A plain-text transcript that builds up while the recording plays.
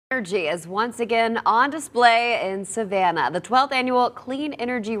energy is once again on display in Savannah. The 12th annual Clean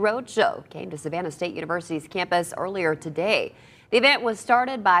Energy Roadshow came to Savannah State University's campus earlier today. The event was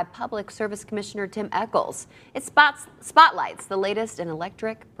started by Public Service Commissioner Tim Echols. It spotlights the latest in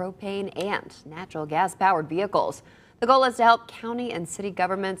electric, propane, and natural gas-powered vehicles. The goal is to help county and city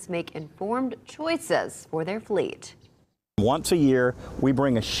governments make informed choices for their fleet. Once a year, we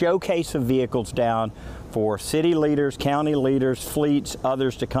bring a showcase of vehicles down for city leaders, county leaders, fleets,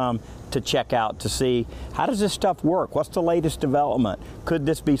 others to come to check out to see how does this stuff work? What's the latest development? Could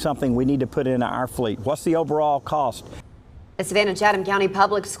this be something we need to put into our fleet? What's the overall cost? The Savannah-Chatham County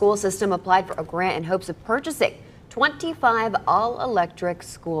Public School System applied for a grant in hopes of purchasing 25 all-electric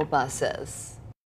school buses.